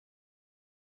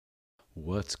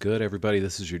What's good, everybody?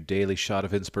 This is your daily shot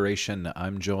of inspiration.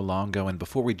 I'm Joe Longo, and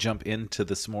before we jump into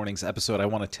this morning's episode, I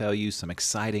want to tell you some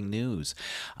exciting news.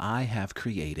 I have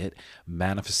created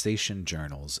manifestation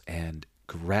journals and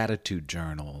gratitude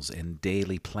journals and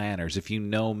daily planners. If you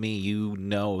know me, you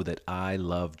know that I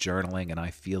love journaling, and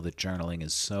I feel that journaling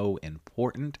is so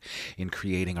important in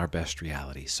creating our best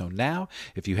reality. So now,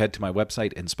 if you head to my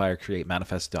website,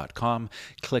 inspirecreatemanifest.com,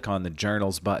 click on the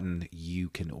journals button, you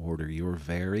can order your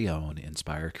very own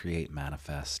Inspire Create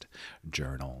Manifest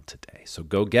journal today. So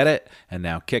go get it, and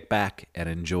now kick back and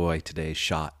enjoy today's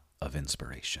shot of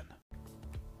inspiration.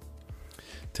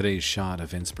 Today's shot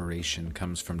of inspiration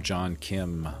comes from John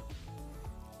Kim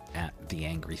at The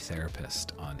Angry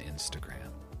Therapist on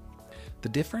Instagram. The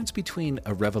difference between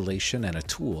a revelation and a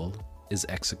tool is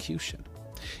execution.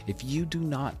 If you do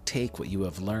not take what you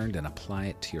have learned and apply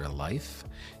it to your life,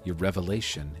 your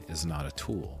revelation is not a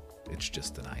tool, it's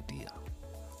just an idea.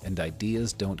 And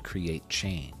ideas don't create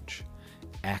change.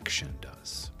 Action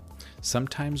does.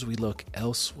 Sometimes we look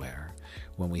elsewhere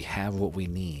when we have what we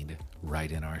need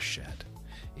right in our shed.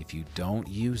 If you don't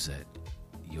use it,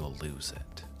 you'll lose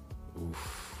it.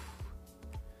 Oof.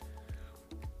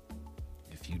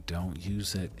 If you don't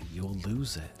use it, you'll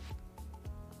lose it.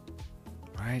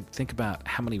 Right? Think about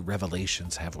how many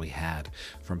revelations have we had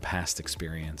from past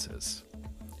experiences?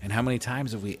 And how many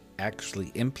times have we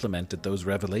actually implemented those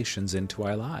revelations into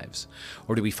our lives?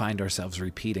 Or do we find ourselves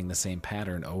repeating the same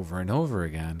pattern over and over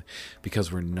again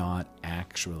because we're not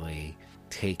actually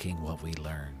taking what we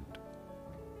learned?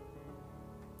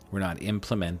 We're not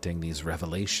implementing these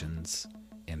revelations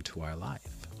into our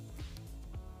life.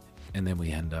 And then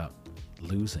we end up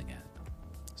losing it.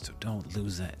 So don't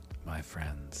lose it, my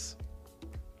friends.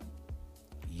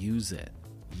 Use it.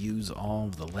 Use all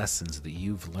of the lessons that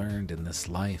you've learned in this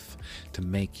life to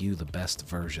make you the best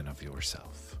version of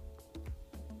yourself.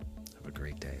 Have a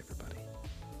great day, everybody.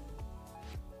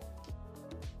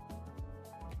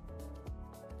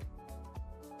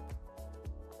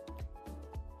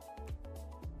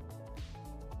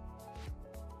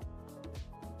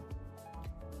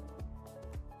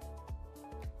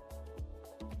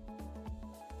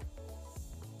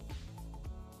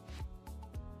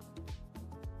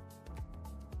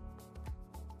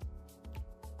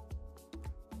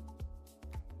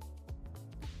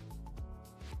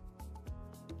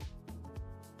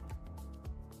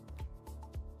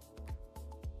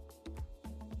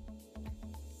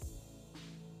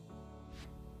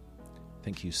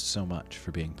 Thank you so much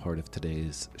for being part of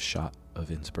today's shot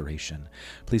of inspiration.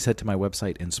 Please head to my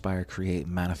website,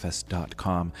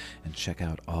 inspirecreatemanifest.com, and check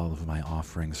out all of my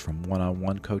offerings from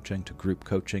one-on-one coaching to group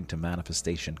coaching to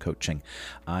manifestation coaching.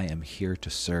 I am here to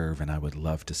serve, and I would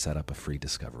love to set up a free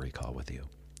discovery call with you.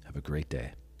 Have a great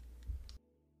day.